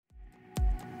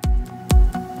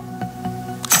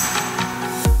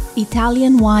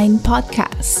Italian Wine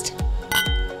Podcast.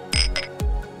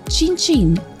 Chin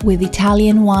Chin with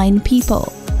Italian wine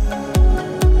people.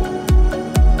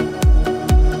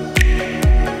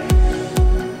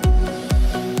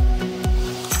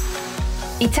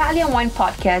 Italian Wine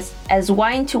Podcast, as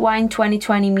Wine2wine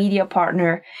 2020 media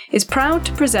partner, is proud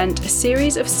to present a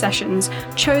series of sessions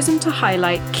chosen to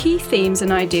highlight key themes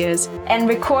and ideas and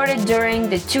recorded during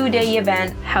the 2-day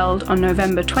event held on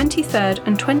November 23rd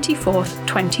and 24th,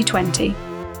 2020.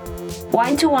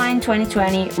 Wine2wine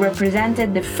 2020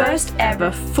 represented the First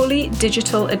ever fully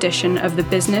digital edition of the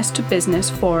Business to Business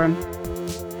Forum.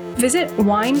 Visit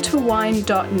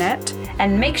wine2wine.net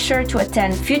and make sure to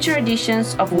attend future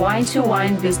editions of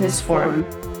Wine2wine Business Forum.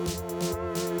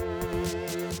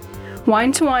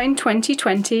 Wine2wine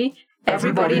 2020,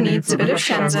 Everybody Needs a Bit of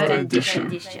Scienza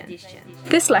edition.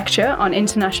 This lecture on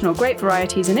international grape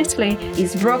varieties in Italy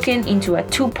is broken into a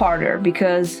two-parter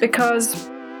because,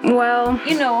 well,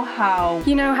 you know how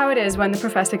it is when the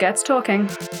professor gets talking.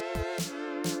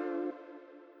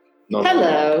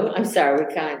 Hello. I'm sorry,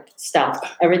 we can't stop.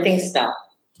 Everything stopped.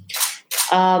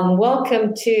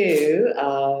 Welcome to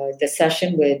the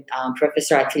session with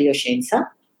Professor Attilio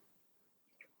Scienza.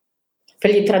 Per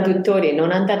gli traduttori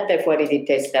non andate fuori di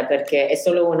testa perché è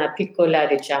solo una piccola,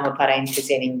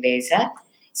 parentesi in inglese.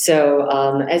 So,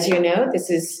 as you know, this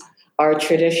is our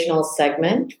traditional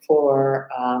segment for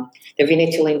the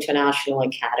Veneto International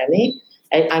Academy.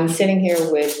 I'm sitting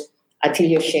here with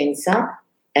Attilio Scienza.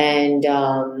 And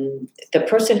the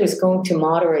person who's going to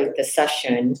moderate the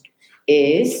session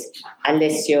is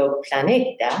Alessio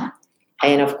Planeta.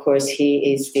 And of course,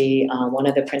 he is the one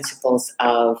of the principals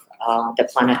of the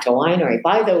Planeta Winery.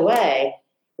 By the way,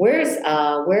 where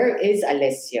is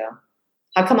Alessio?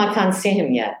 How come I can't see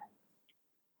him yet?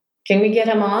 Can we get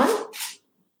him on?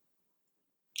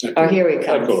 Oh, here he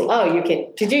comes. Oh, you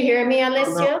can. Did you hear me,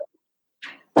 Alessio?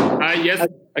 Yes,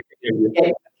 okay. I can hear you.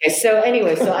 Okay, so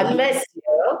anyway, so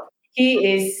Alessio,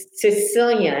 he is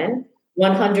Sicilian,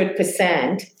 100%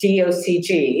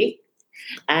 DOCG.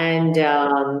 And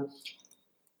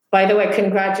by the way,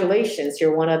 congratulations.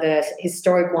 You're one of the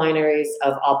historic wineries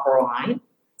of Opera Wine.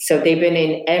 So they've been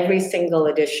in every single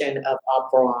edition of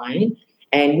Opera Wine.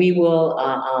 And we will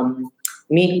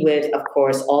meet with, of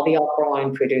course, all the Opera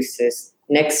Wine producers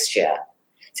next year.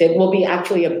 So it will be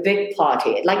actually a big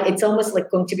party. Like it's almost like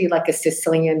going to be like a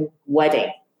Sicilian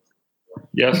wedding.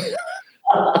 Yes.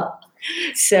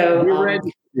 So you're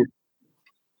ready.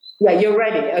 Yeah, you're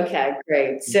ready. Okay,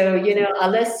 great. So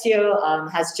Alessio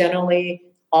has generally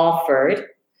offered.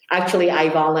 Actually, I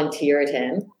volunteered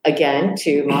him again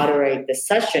to moderate the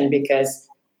session because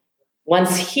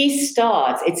once he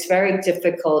starts, it's very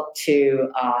difficult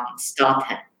to stop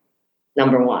him.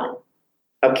 Number one.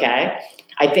 Okay,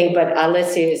 I think, but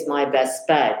Alessio is my best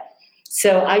bet.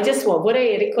 So I just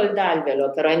vorrei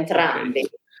ricordarvelo però entrambi.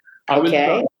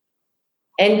 Okay,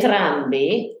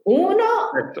 entrambi. Uno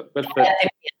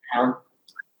perfetto.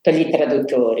 Per gli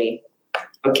traduttori.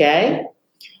 Okay,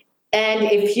 and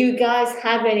if you guys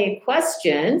have any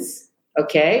questions,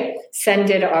 okay, send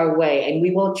it our way, and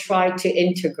we will try to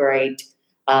integrate,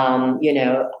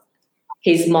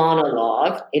 his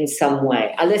monologue in some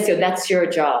way. Alessio, that's your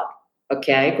job.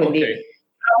 Ok, quindi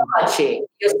provaci.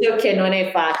 Io so che non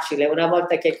è facile, una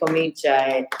volta che comincia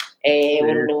è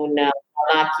una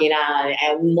macchina,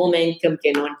 è un momentum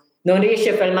che non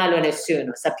riesce a fermarlo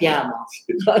nessuno, sappiamo.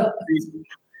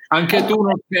 Anche tu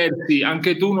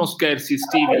non scherzi,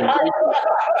 Steven.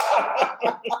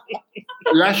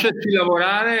 Lasciaci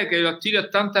lavorare, che Attilio ha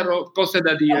tante cose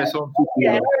da dire, sono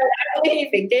sicuro. I'm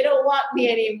leaving, they don't want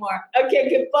me anymore. Okay,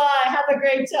 goodbye, have a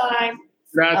great time.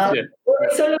 Grazie.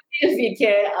 Vorrei solo dirvi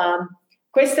che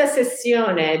questa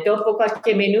sessione, dopo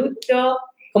qualche minuto,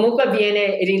 comunque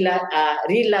viene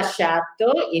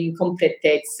rilasciato in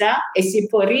completezza e si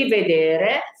può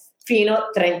rivedere fino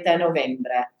 30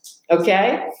 novembre. Ok?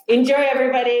 Enjoy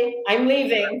everybody. I'm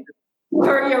leaving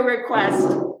per your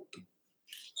request.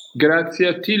 Grazie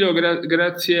Attilio,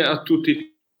 grazie a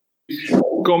tutti.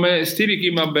 Come Stevie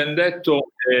Kim ha ben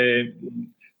detto,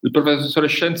 il professore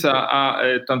Scienza ha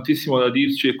tantissimo da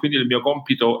dirci e quindi il mio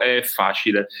compito è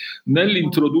facile.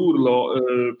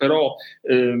 Nell'introdurlo però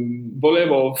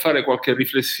volevo fare qualche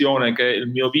riflessione che il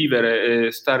mio vivere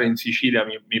e stare in Sicilia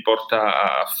mi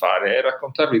porta a fare e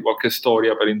raccontarvi qualche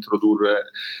storia per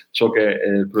introdurre ciò che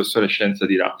il professore Scienza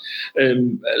dirà.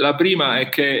 La prima è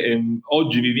che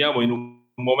oggi viviamo in un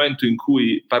momento in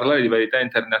cui parlare di varietà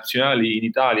internazionali in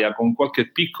Italia, con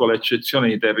qualche piccola eccezione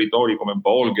di territori come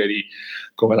Bolgheri,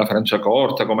 come la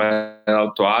Franciacorta, come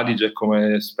l'Alto Adige,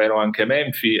 come spero anche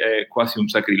Menfi, è quasi un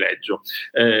sacrilegio.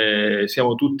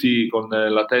 Siamo tutti con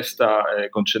la testa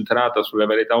concentrata sulle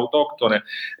varietà autoctone,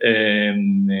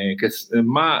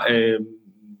 ma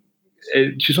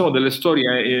ci sono delle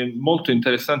storie molto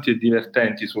interessanti e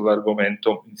divertenti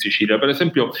sull'argomento in Sicilia. Per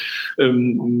esempio,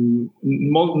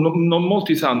 non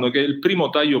molti sanno che il primo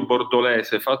taglio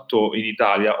bordolese fatto in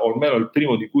Italia, o almeno il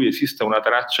primo di cui esiste una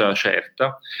traccia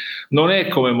certa, non è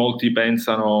come molti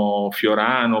pensano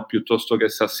Fiorano, piuttosto che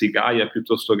Sassicaia,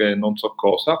 piuttosto che non so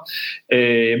cosa,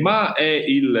 ma è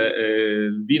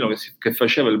il vino che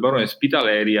faceva il barone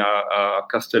Spitaleri a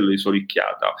Castello di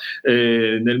Solicchiata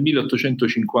nel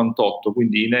 1858,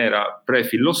 quindi in era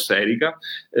pre-fillosserica.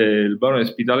 Il barone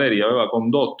Spitaleri aveva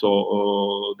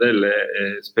condotto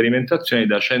delle sperimentazioni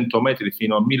da 100 metri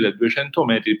fino a 1200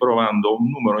 metri, provando un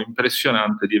numero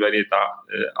impressionante di varietà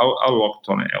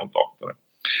alloctone e autoctone.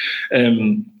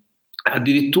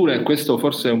 Addirittura, e questo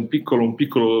forse è un piccolo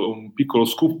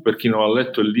scoop per chi non ha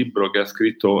letto il libro che ha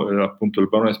scritto appunto il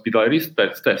barone Spitaleri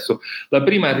stesso, la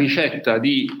prima ricetta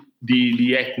di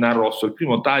Etna Rosso, il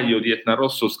primo taglio di Etna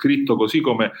Rosso scritto così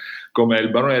come il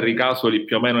barone Ricasoli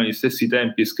più o meno negli stessi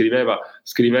tempi scriveva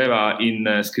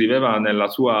nella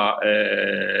sua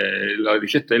la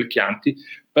ricetta del Chianti,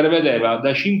 prevedeva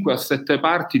da 5 a 7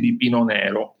 parti di Pino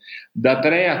Nero, da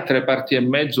 3 a 3 parti e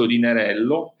mezzo di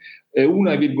Nerello,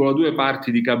 1,2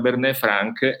 parti di Cabernet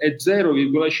Franc e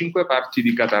 0,5 parti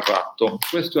di Catarratto.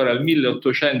 Questo era il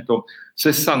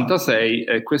 1866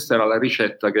 e questa era la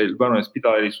ricetta che il barone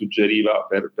Spitaleri suggeriva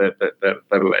per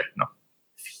l'Etna.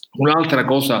 Un'altra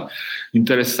cosa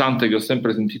interessante che ho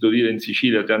sempre sentito dire in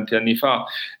Sicilia tanti anni fa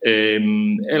è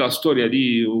la storia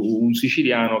di un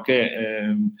siciliano che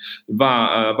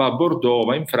va a Bordeaux,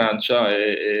 va in Francia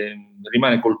e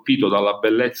rimane colpito dalla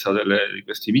bellezza di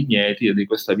questi vigneti e di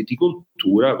questa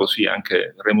viticoltura, così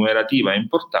anche remunerativa e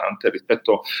importante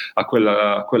rispetto a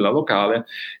quella locale,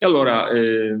 e allora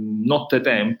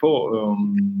nottetempo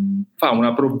fa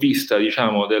una provvista,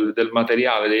 diciamo, del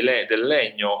materiale del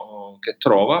legno che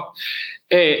trova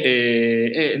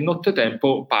e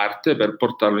nottetempo parte per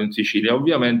portarlo in Sicilia.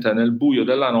 Ovviamente nel buio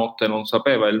della notte non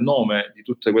sapeva il nome di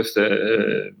tutte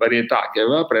queste varietà che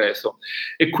aveva preso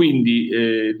e quindi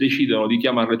decidono di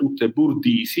chiamarle tutte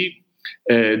Burdisi,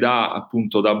 da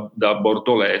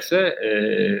bordolese,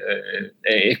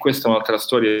 e questa è un'altra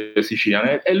storia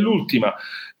siciliana. È l'ultima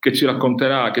che ci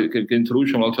racconterà, che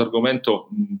introduce un altro argomento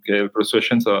che il professore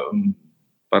Scienza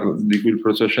di cui il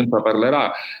professor Scienza parlerà,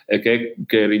 che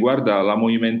riguarda la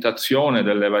movimentazione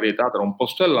delle varietà tra un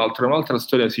posto e l'altro. È un'altra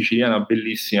storia siciliana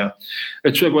bellissima,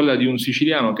 e cioè quella di un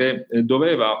siciliano che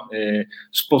doveva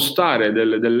spostare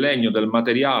del legno, del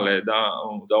materiale da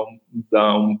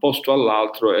un posto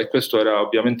all'altro, e questo era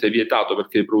ovviamente vietato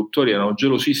perché i produttori erano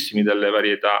gelosissimi delle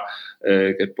varietà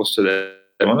che possedevano.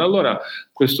 Allora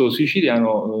questo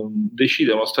siciliano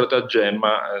decide uno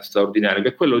stratagemma straordinario, che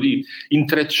è quello di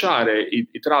intrecciare i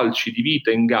tralci di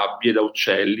vite in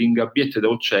gabbiette da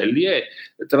uccelli, e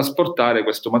trasportare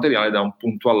questo materiale da un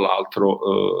punto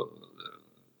all'altro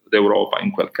d'Europa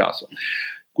in quel caso.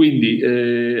 Quindi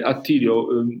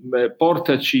Attilio,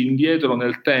 portaci indietro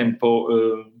nel tempo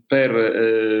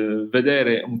per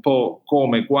vedere un po'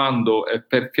 come, quando e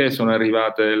perché sono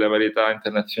arrivate le varietà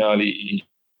internazionali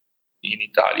in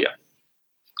Italia.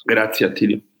 Grazie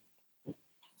Attilio.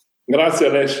 Grazie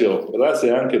Alessio, grazie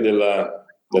anche della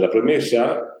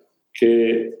premessa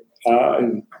che ha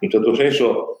in un certo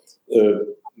senso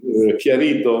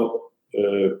chiarito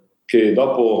che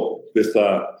dopo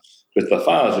questa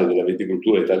fase della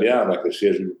viticoltura italiana, che si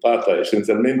è sviluppata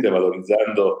essenzialmente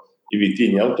valorizzando i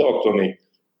vitigni autoctoni,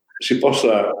 si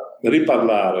possa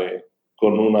riparlare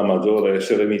con una maggiore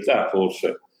serenità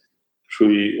forse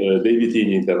dei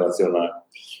vitigni internazionali.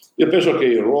 Io penso che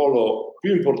il ruolo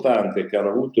più importante che hanno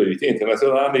avuto i vitigni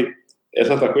internazionali è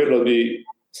stato quello di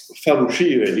far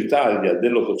uscire l'Italia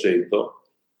dell'Ottocento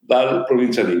dal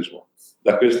provincialismo,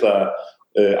 da questa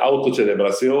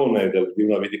autocelebrazione di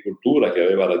una viticoltura che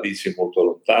aveva radici molto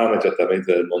lontane,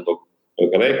 certamente nel mondo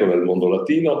greco, nel mondo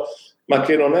latino, ma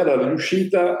che non era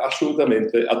riuscita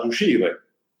assolutamente ad uscire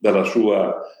dalla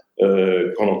sua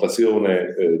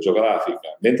connotazione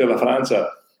geografica, mentre la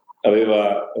Francia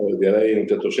aveva, direi in un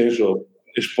certo senso,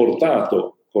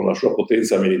 esportato con la sua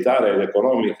potenza militare ed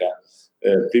economica,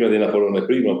 prima di Napoleone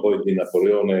I, poi di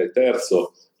Napoleone III,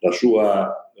 la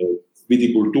sua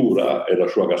viticoltura e la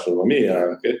sua gastronomia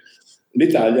anche.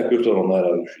 L'Italia questo non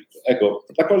era riuscito. Ecco,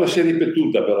 la cosa si è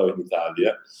ripetuta però in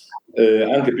Italia,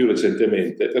 anche più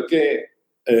recentemente, perché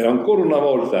ancora una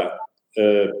volta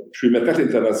sui mercati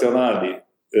internazionali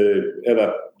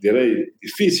era, direi,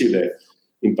 difficile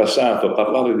in passato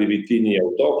parlare di vitigni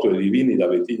autoctoni, di vini da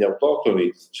vitigni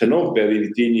autoctoni, se non per i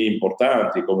vitigni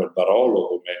importanti come il Barolo,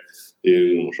 come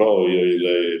il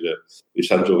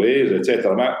Sangiovese,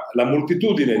 eccetera, ma la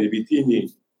moltitudine di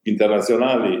vitigni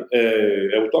internazionali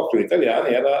autoctoni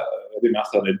italiani era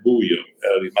rimasta nel buio,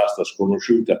 era rimasta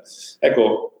sconosciuta.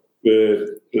 Ecco,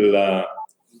 aver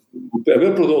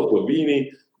prodotto vini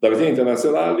da vitigni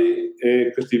internazionali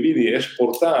e questi vini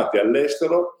esportati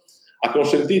all'estero ha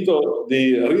consentito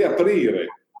di riaprire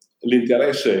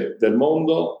l'interesse del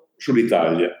mondo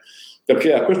sull'Italia,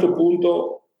 perché a questo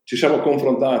punto ci siamo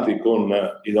confrontati con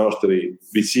i nostri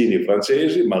vicini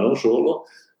francesi, ma non solo,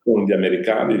 con gli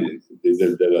americani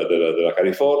della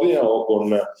California o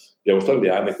con gli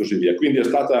australiani e così via. Quindi è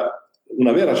stata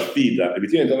una vera sfida. Il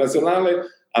vitigno internazionale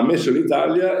ha messo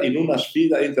l'Italia in una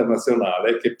sfida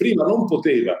internazionale che prima non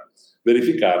poteva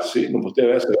verificarsi, non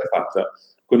poteva essere fatta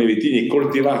con i vitigni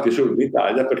coltivati solo in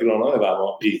Italia, perché non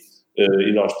avevamo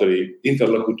i nostri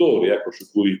interlocutori, ecco, su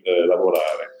cui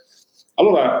lavorare.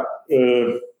 Allora,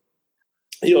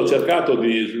 io ho cercato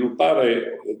di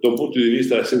sviluppare da un punto di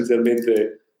vista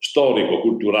essenzialmente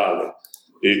storico-culturale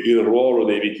il ruolo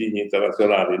dei vitigni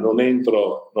internazionali. Non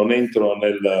entro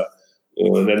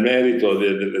nel merito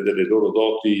delle loro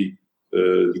doti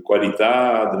di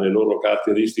qualità, delle loro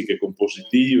caratteristiche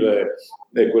compositive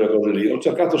e quelle cose lì. Ho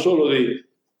cercato solo di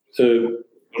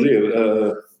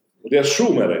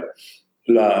riassumere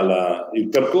il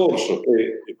percorso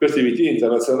che questi vitigni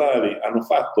internazionali hanno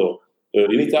fatto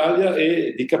in Italia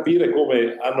e di capire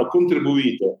come hanno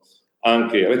contribuito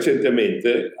anche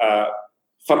recentemente a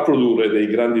far produrre dei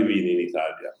grandi vini in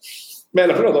Italia. Beh,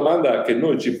 la prima domanda che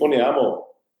noi ci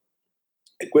poniamo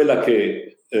è quella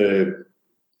che in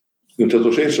un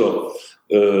certo senso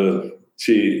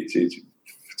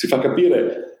ci fa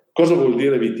capire cosa vuol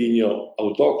dire vitigno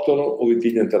autoctono o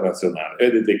vitigno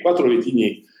internazionale. Dei 4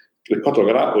 vitigni, le 4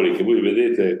 grappoli che voi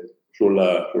vedete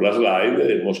sulla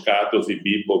slide, il Moscato,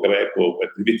 Zibibbo, Greco e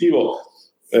Primitivo,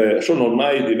 sono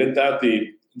ormai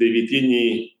diventati dei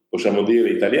vitigni, possiamo dire,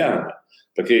 italiani,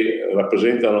 perché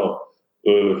rappresentano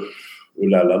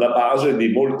la base di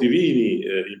molti vini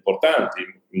importanti.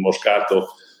 Il Moscato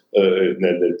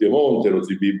nel Piemonte, lo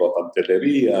Zibibbo a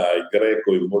Pantelleria, il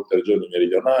Greco in molte regioni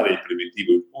meridionali, il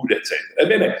Primitivo in Puglia, eccetera.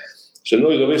 Ebbene, se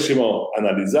noi dovessimo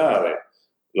analizzare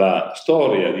la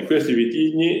storia di questi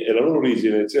vitigni e la loro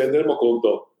origine, ci renderemo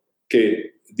conto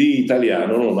che di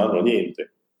italiano non hanno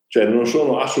niente, cioè non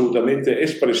sono assolutamente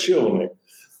espressione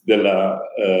della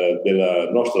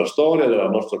nostra storia, della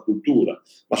nostra cultura,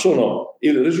 ma sono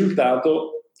il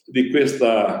risultato di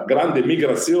questa grande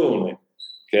migrazione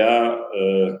che ha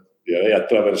direi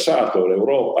attraversato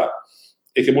l'Europa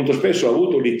e che molto spesso ha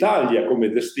avuto l'Italia come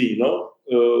destino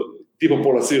di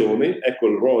popolazioni, ecco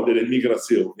il ruolo delle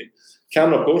migrazioni, che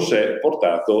hanno con sé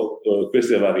portato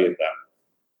queste varietà.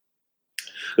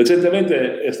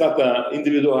 Recentemente è stata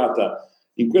individuata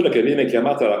in quella che viene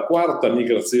chiamata la quarta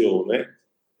migrazione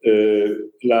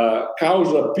la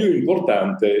causa più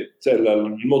importante, cioè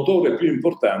il motore più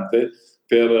importante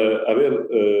per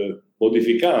aver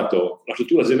modificato la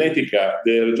struttura genetica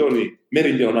delle regioni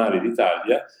meridionali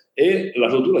d'Italia e la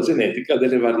struttura genetica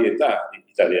delle varietà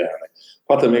italiane.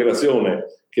 Quarta migrazione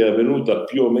che è avvenuta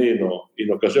più o meno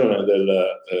in occasione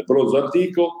del bronzo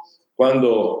antico,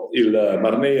 quando il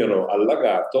Mar Nero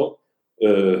allagato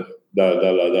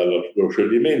dallo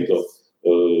scioglimento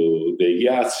dei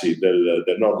ghiacci del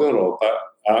nord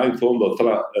Europa ha in fondo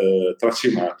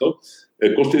tracimato,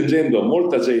 costringendo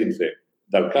molta gente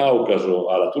dal Caucaso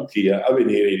alla Turchia a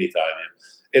venire in Italia.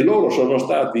 E loro sono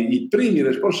stati i primi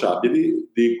responsabili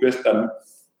di questa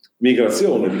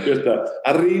migrazione, di questo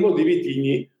arrivo di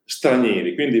vitigni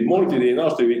stranieri. Quindi molti dei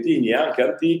nostri vitigni, anche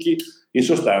antichi, in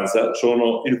sostanza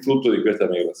sono il frutto di questa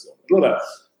migrazione. Allora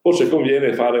forse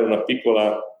conviene fare una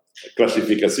piccola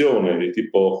classificazione di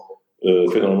tipo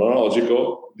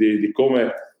fenomenologico di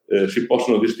come si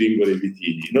possono distinguere i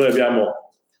vitigni. Noi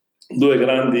abbiamo 2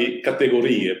 grandi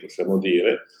categorie, possiamo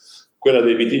dire, quella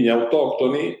dei vitigni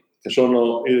autoctoni, che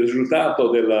sono il risultato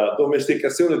della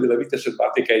domesticazione della vita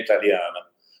selvatica italiana,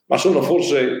 ma sono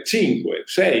forse 5,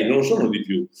 6, non sono di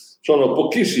più, sono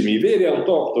pochissimi. I veri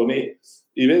autoctoni,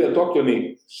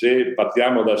 se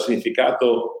partiamo dal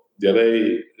significato,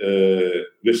 direi,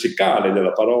 lessicale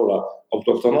della parola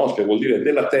autoctonos, che vuol dire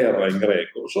della terra in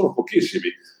greco, sono pochissimi.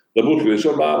 La Busca di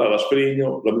Sorbara, la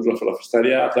Sprigno, la Busca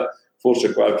Stagliata,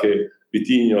 forse qualche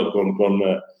vitigno con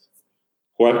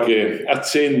qualche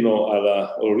accenno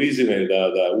all'origine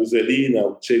da Usellina,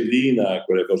 Uccellina e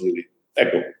quelle cose lì.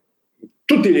 Ecco,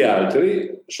 Tutti gli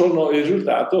altri sono il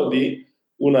risultato di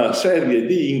una serie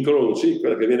di incroci,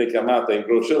 quella che viene chiamata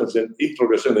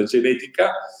introgressione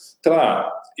genetica,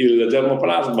 tra il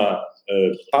germoplasma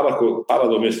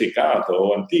paradomesticato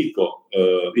o antico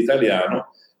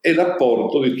italiano e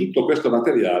l'apporto di tutto questo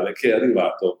materiale che è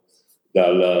arrivato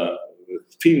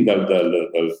fin dal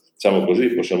diciamo così,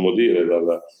 possiamo dire,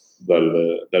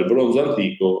 dal bronzo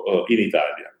antico in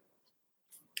Italia.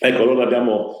 Ecco, allora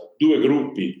abbiamo due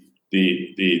gruppi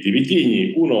di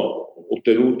vitigni, uno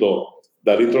ottenuto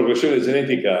dall'introgressione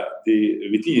genetica di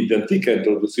vitigni di antica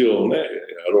introduzione,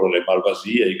 allora le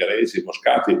malvasie, i greci, i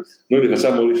moscati, noi li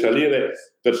facciamo risalire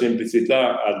per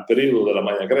semplicità al periodo della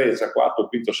Magna Grecia,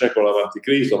 IV-V secolo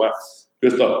a.C., ma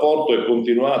questo apporto è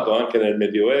continuato anche nel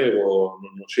Medioevo,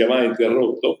 non si è mai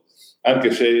interrotto, anche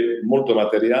se molto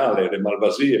materiale. Le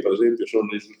malvasie, per esempio, sono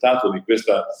il risultato di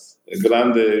questa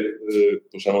grande,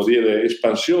 possiamo dire,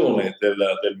 espansione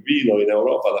del vino in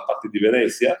Europa da parte di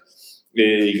Venezia,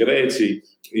 e i greci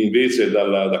invece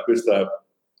da questa,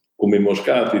 come i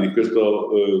moscati, di questa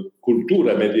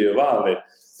cultura medievale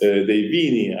dei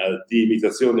vini di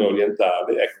imitazione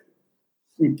orientale. Ecco,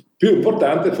 più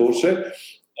importante forse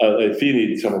ai fini,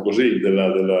 diciamo così,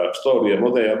 della storia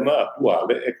moderna,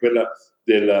 attuale, è quella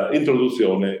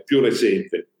dell'introduzione più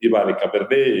recente, i vari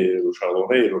Cabernet, lo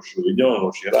Chardonnay, lo Sauvignon,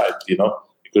 lo Shiraz,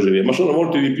 no? E così via. Ma sono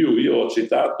molti di più. Io ho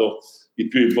citato i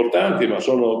più importanti, ma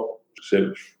sono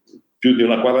più di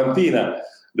una quarantina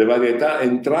le varietà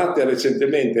entrate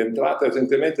recentemente. Entrate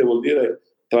recentemente vuol dire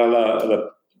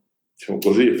diciamo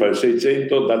così, fra il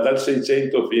 600, dal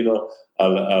 600 fino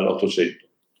all'800.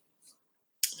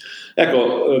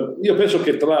 Ecco, io penso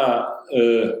che tra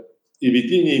i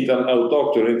vitigni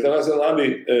autoctoni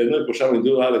internazionali noi possiamo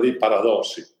individuare dei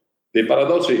paradossi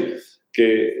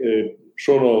che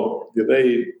sono,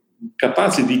 direi,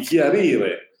 capaci di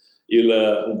chiarire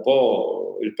un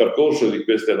po' il percorso di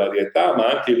queste varietà, ma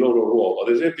anche il loro ruolo.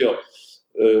 Ad esempio,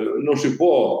 non si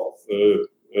può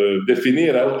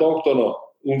definire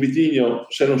autoctono un vitigno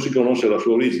se non si conosce la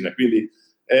sua origine, quindi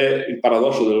è il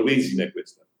paradosso dell'origine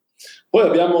questo. Poi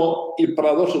abbiamo il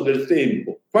paradosso del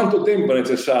tempo. Quanto tempo è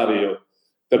necessario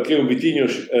perché un vitigno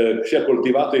sia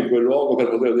coltivato in quel luogo per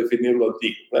poter definirlo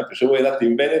antico? Se voi andate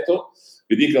in Veneto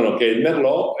vi dicono che il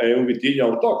Merlot è un vitigno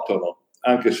autoctono,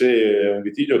 anche se è un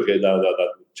vitigno che è da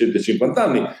 150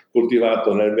 anni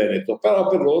coltivato nel Veneto, però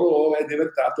per loro è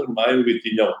diventato ormai un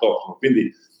vitigno autoctono.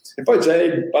 Quindi, e poi c'è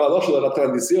il paradosso della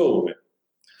tradizione.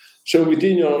 Se un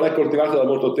vitigno non è coltivato da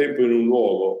molto tempo in un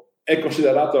luogo, è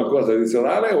considerato ancora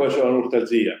tradizionale o è solo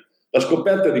nostalgia? La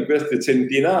scoperta di queste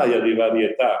centinaia di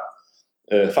varietà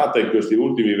fatta in questi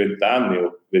ultimi 20 anni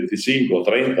o 25 o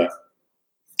 30,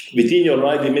 vitigni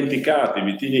ormai dimenticati,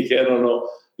 vitigni che erano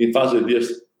in fase di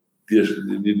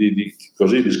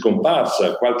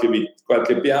scomparsa,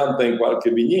 qualche pianta in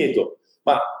qualche vigneto,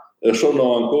 ma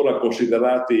sono ancora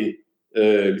considerati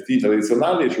vitigni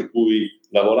tradizionali su cui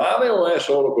lavorare, o è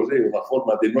solo così una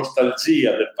forma di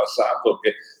nostalgia del passato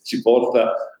che ci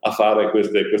porta a fare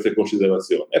queste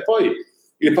considerazioni? E poi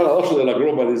il paradosso della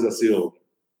globalizzazione.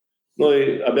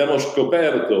 Noi abbiamo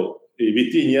scoperto i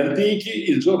vitigni antichi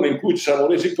il giorno in cui ci siamo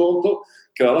resi conto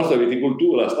che la nostra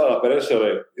viticoltura stava per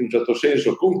essere in un certo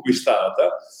senso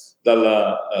conquistata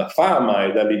dalla fama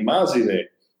e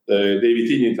dall'immagine dei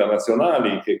vitigni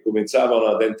internazionali che cominciavano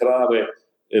ad entrare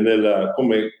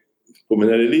come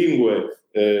nelle lingue,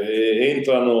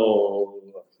 entrano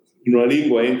in una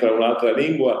lingua, entra un'altra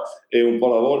lingua e un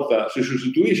po' alla volta si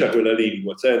sostituisce a quella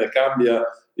lingua, cioè ne cambia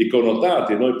i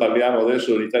connotati. Noi parliamo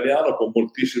adesso l'italiano con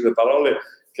moltissime parole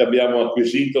che abbiamo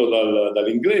acquisito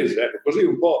dall'inglese. Ecco, così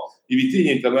un po' i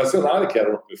vitigni internazionali, che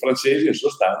erano più francesi in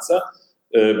sostanza,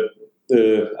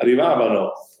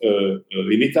 arrivavano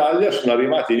in Italia, sono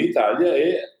arrivati in Italia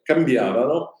e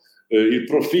cambiavano il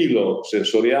profilo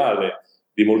sensoriale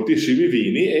di moltissimi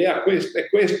vini, e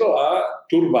questo ha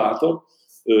turbato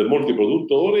molti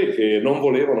produttori che non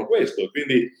volevano questo.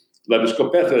 Quindi la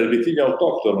riscoperta del vitigno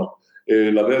autoctono,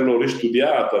 l'averlo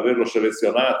ristudiato, averlo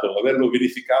selezionato, averlo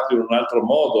verificato in un altro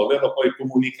modo, averlo poi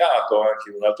comunicato anche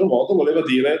in un altro modo, voleva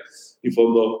dire in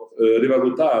fondo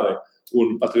rivalutare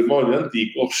un patrimonio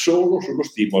antico solo sullo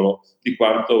stimolo di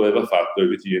quanto aveva fatto il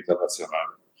vitigno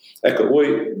internazionale. Ecco,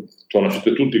 voi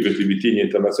conoscete tutti questi vitigni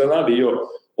internazionali. Io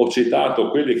ho citato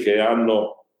quelli che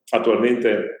hanno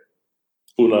attualmente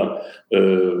una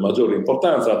maggiore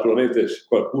importanza. Naturalmente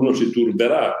qualcuno si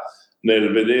turberà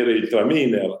nel vedere il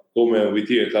Traminer come un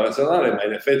vitigno internazionale, ma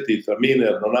in effetti il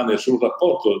Traminer non ha nessun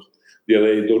rapporto,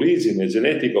 direi, d'origine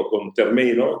genetico con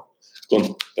Termeno,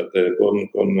 con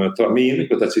Tramin,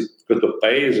 questo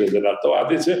paese dell'Alto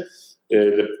Adige,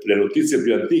 le notizie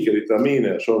più antiche di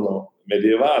Traminer sono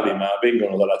medievali, ma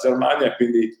vengono dalla Germania,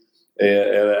 quindi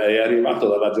è arrivato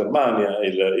dalla Germania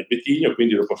il vitigno,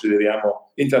 quindi lo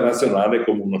consideriamo internazionale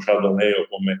come uno Chardonnay o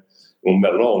come un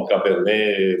Merlot, un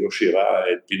Cabernet, lo Shiraz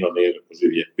e il Pinot Nero e così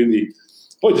via. Quindi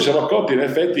poi ci siamo accorti in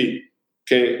effetti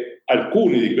che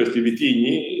alcuni di questi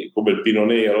vitigni, come il Pinot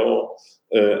Nero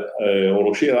o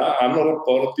lo Shiraz, hanno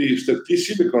rapporti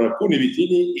strettissimi con alcuni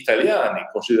vitigni italiani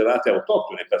considerati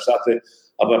autoctoni. Pensate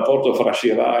al rapporto fra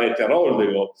Shiraz e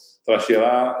Teroldego, tra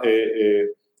Shiraz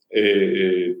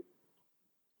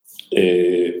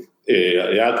e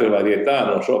altre varietà,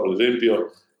 non so, per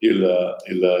esempio i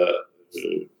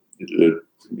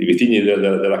vitigni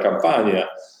della Campania,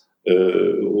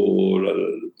 non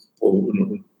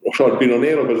so, il Pinot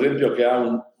Nero per esempio, che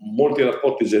ha molti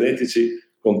rapporti genetici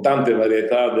con tante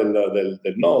varietà del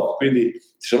nord, quindi ci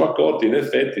siamo accorti in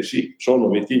effetti sì, sono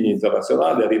vitigni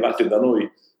internazionali arrivati da noi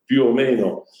più o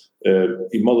meno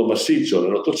in modo massiccio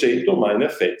nell'Ottocento, ma in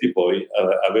effetti poi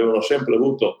avevano sempre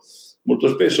avuto, molto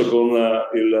spesso con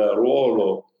il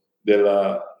ruolo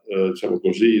diciamo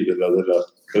così, della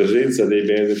presenza dei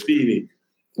benedetini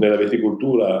nella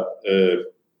viticoltura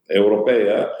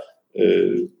europea,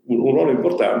 un ruolo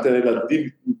importante nella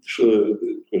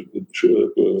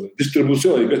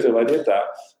distribuzione di queste varietà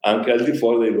anche al di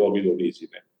fuori dei luoghi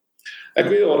d'origine.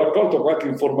 Ecco, io ho raccolto qualche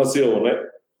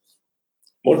informazione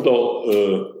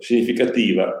molto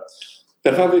significativa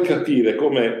per farvi capire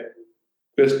come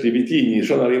questi vitigni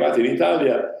sono arrivati in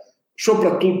Italia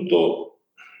soprattutto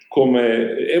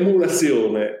come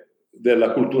emulazione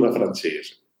della cultura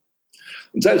francese.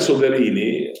 Già il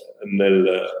Soderini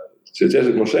nel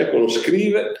XVI secolo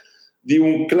scrive di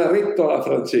un claretto alla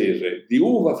francese, di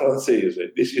uva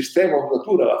francese, di sistema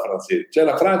ottatura alla francese. Cioè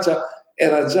la Francia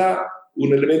era già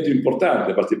un elemento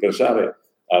importante, basti pensare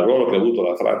al ruolo che ha avuto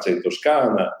la Francia in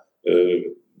Toscana,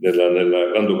 nel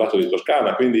Granducato di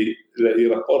Toscana, quindi i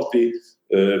rapporti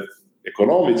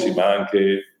economici, ma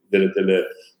anche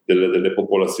delle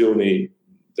popolazioni,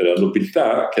 della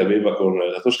nobiltà che aveva con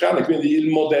la Toscana, e quindi il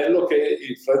modello che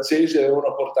i francesi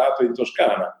avevano portato in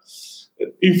Toscana.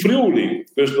 In Friuli,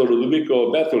 questo Ludovico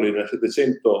Bertoli nel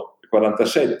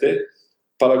 747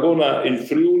 paragona il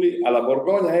Friuli alla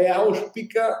Borgogna e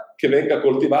auspica che venga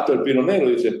coltivato il Pinot Nero,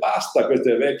 dice basta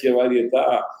queste vecchie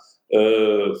varietà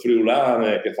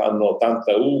friulane che fanno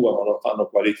tanta uva ma non fanno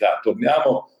qualità,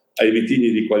 torniamo ai vitigni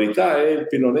di qualità e il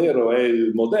Pinot Nero è il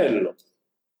modello.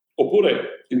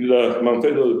 Oppure il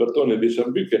Manfredo del Bertone di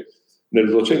Sambuc nel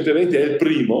 220 è il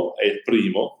primo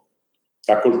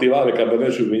a coltivare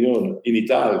Cabernet Sauvignon in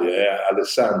Italia e a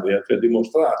Alessandria, cioè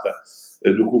dimostrata,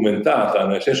 documentata,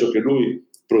 nel senso che lui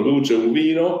produce un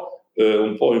vino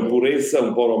un po' in purezza,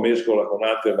 un po' lo mescola con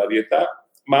altre varietà,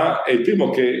 ma è il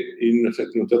primo che in un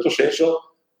certo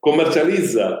senso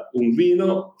commercializza un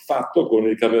vino fatto con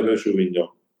il Cabernet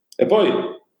Sauvignon. E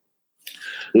poi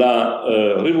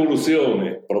la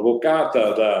rivoluzione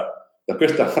provocata da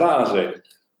questa frase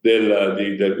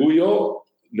del Guyot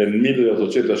nel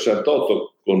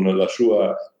 1868 con la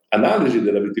sua analisi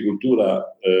della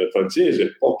viticoltura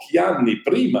francese, pochi anni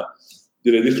prima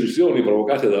delle distruzioni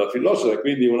provocate dalla fillossera,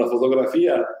 quindi una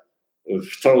fotografia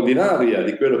straordinaria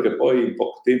di quello che poi in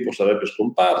poco tempo sarebbe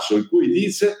scomparso, in cui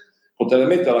dice,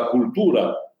 contrariamente alla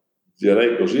cultura,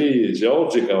 direi così,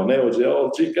 georgica o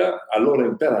neogeorgica, allora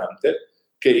imperante,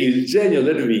 che il genio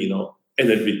del vino è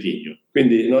nel vitigno.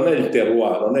 Quindi non è il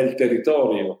terroir, non è il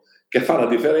territorio che fa la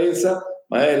differenza,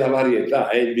 ma è la varietà,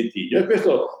 è il vitigno. E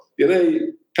questo,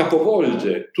 direi,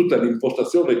 capovolge tutta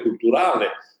l'impostazione culturale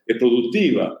e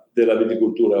produttiva della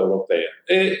viticoltura europea.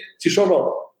 E ci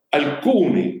sono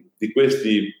alcuni di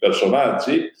questi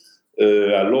personaggi,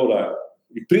 allora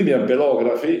i primi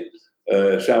ampelografi,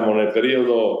 siamo nel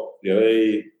periodo,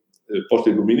 direi,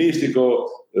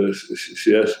 post-illuministico,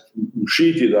 si è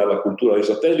usciti dalla cultura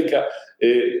aristotelica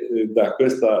e da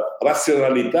questa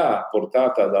razionalità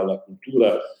portata dalla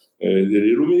cultura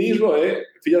dell'illuminismo,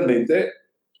 e finalmente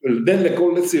nelle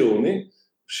collezioni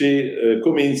si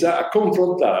comincia a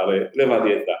confrontare le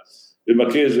varietà. Il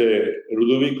marchese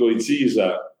Ludovico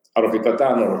Incisa a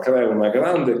Rocchetatano crea una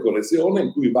grande collezione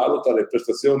in cui valuta le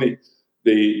prestazioni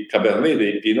dei Cabernet,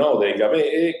 dei Pinot, dei Gamay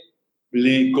e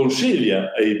li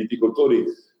consiglia ai viticoltori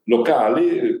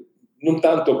locali non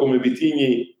tanto come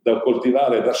vitigni da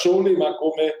coltivare da soli, ma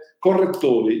come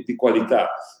correttori di qualità.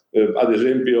 Ad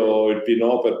esempio il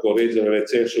Pinot per correggere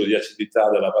l'eccesso di acidità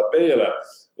della barbera,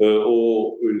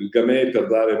 o il Gamay per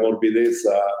dare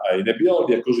morbidezza ai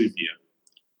nebbioli e così via.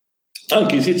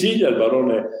 Anche in Sicilia il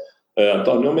barone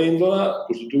Antonio Mendola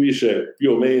costituisce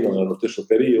più o meno nello stesso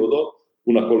periodo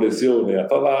una collezione a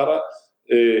Favara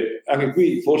Anche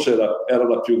qui forse era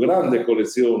la più grande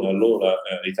collezione allora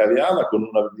italiana, con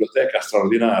una biblioteca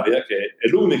straordinaria, che è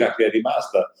l'unica che è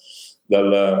rimasta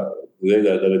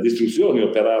dalle distruzioni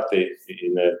operate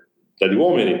dagli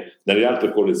uomini nelle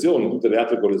altre collezioni. Tutte le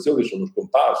altre collezioni sono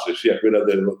scomparse, sia quella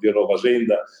di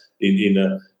Rovasenda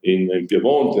in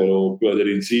Piemonte, o quella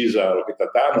dell'Incisa a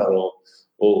Rocchetatana,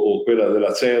 o quella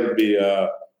della Cerbi a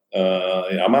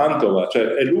Mantova.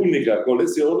 Cioè è l'unica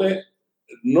collezione,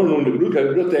 non l'unica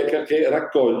biblioteca che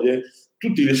raccoglie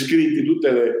tutti gli scritti,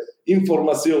 tutte le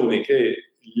informazioni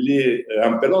che gli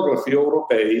ampelografi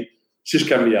europei si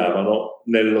scambiavano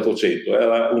nell'Ottocento.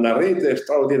 Era una rete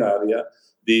straordinaria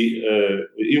di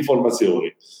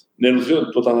informazioni.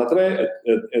 Nell'83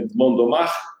 Edmondo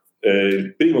Mach,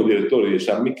 il primo direttore di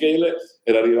San Michele,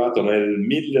 era arrivato nel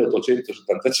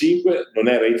 1875, non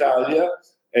era Italia,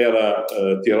 era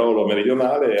Tirolo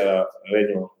meridionale, era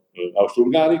Regno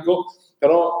austro-ungarico,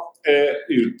 però è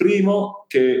il primo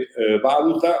che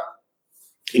valuta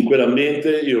in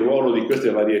quell'ambiente il ruolo di queste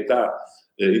varietà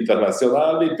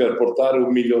internazionali per portare un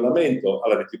miglioramento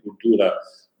alla viticoltura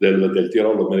del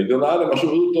Tirolo meridionale, ma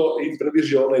soprattutto in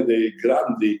previsione dei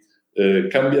grandi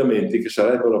cambiamenti che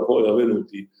sarebbero poi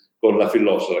avvenuti con la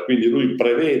fillossera. Quindi lui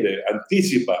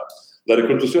anticipa la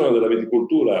ricostruzione della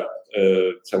viticoltura,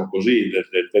 diciamo così,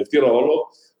 del Tirolo,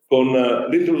 con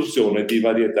l'introduzione di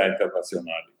varietà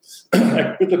internazionali.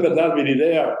 Ecco, questo per darvi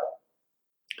l'idea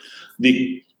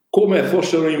di come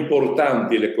fossero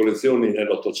importanti le collezioni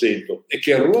nell'Ottocento e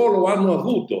che ruolo hanno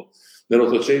avuto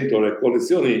nell'Ottocento le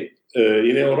collezioni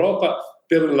in Europa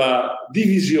per la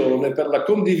divisione, per la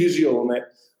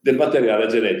condivisione del materiale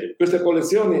genetico. Queste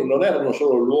collezioni non erano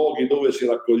solo luoghi dove si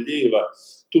raccoglieva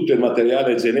tutto il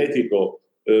materiale genetico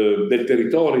del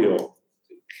territorio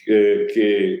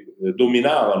che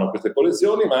dominavano queste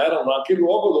collezioni, ma erano anche il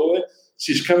luogo dove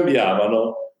si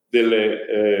scambiavano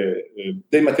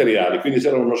dei materiali, quindi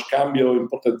c'era uno scambio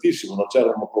importantissimo, non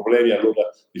c'erano problemi allora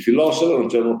di fillossera, non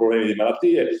c'erano problemi di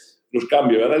malattie, lo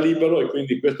scambio era libero e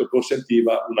quindi questo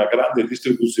consentiva una grande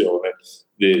distribuzione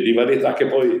di varietà che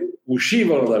poi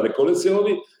uscivano dalle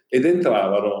collezioni ed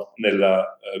entravano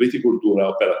nella viticoltura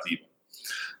operativa.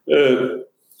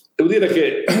 Devo dire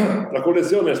che la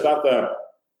collezione è stata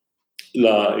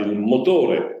il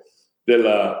motore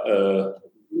della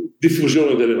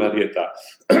diffusione delle varietà,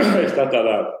 è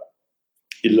stata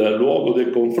il luogo del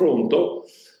confronto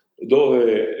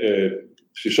dove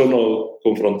si sono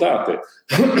confrontate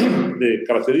le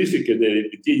caratteristiche dei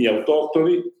vitigni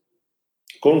autoctoni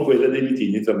con quelle dei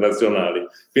vitigni internazionali.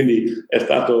 Quindi è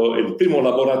stato il primo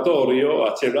laboratorio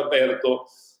a cielo aperto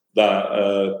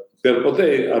per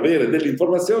poter avere delle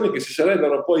informazioni che si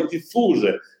sarebbero poi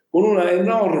diffuse con una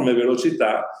enorme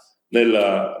velocità in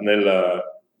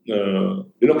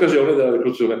occasione della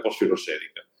ricostruzione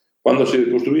post-filosserica. Quando si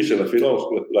ricostruisce la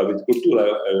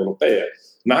viticoltura europea,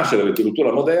 nasce la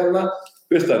viticoltura moderna,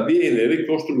 questa viene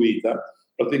ricostruita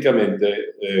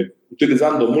praticamente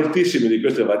utilizzando moltissime di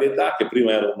queste varietà che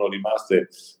prima erano rimaste,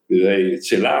 direi,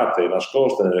 celate,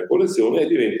 nascoste nelle collezioni, e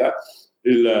diventa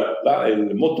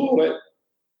il motore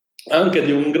anche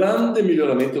di un grande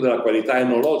miglioramento della qualità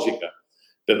enologica,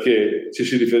 perché ci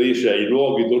si riferisce ai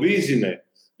luoghi d'origine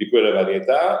di quelle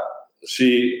varietà,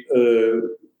 si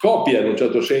copia in un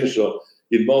certo senso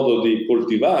il modo di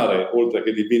coltivare oltre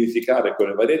che di vinificare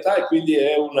quelle varietà, e quindi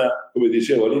è come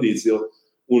dicevo all'inizio,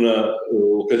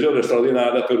 un'occasione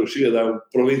straordinaria per uscire da un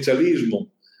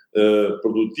provincialismo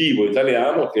produttivo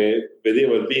italiano che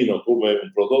vedeva il vino come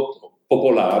un prodotto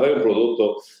popolare, un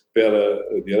prodotto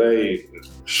per, direi,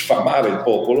 sfamare il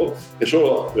popolo e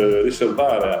solo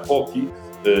riservare a pochi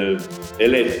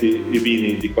eletti i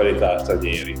vini di qualità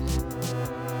stranieri.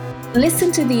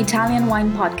 Listen to the Italian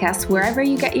Wine Podcast wherever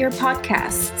you get your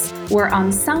podcasts. We're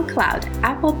on SoundCloud,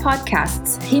 Apple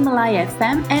Podcasts, Himalaya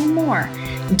FM, and more.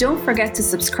 Don't forget to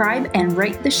subscribe and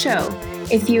rate the show.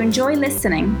 If you enjoy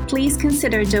listening, please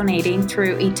consider donating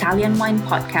through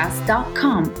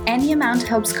ItalianWinePodcast.com. Any amount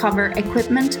helps cover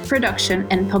equipment, production,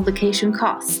 and publication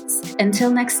costs.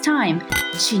 Until next time,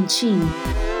 cin cin.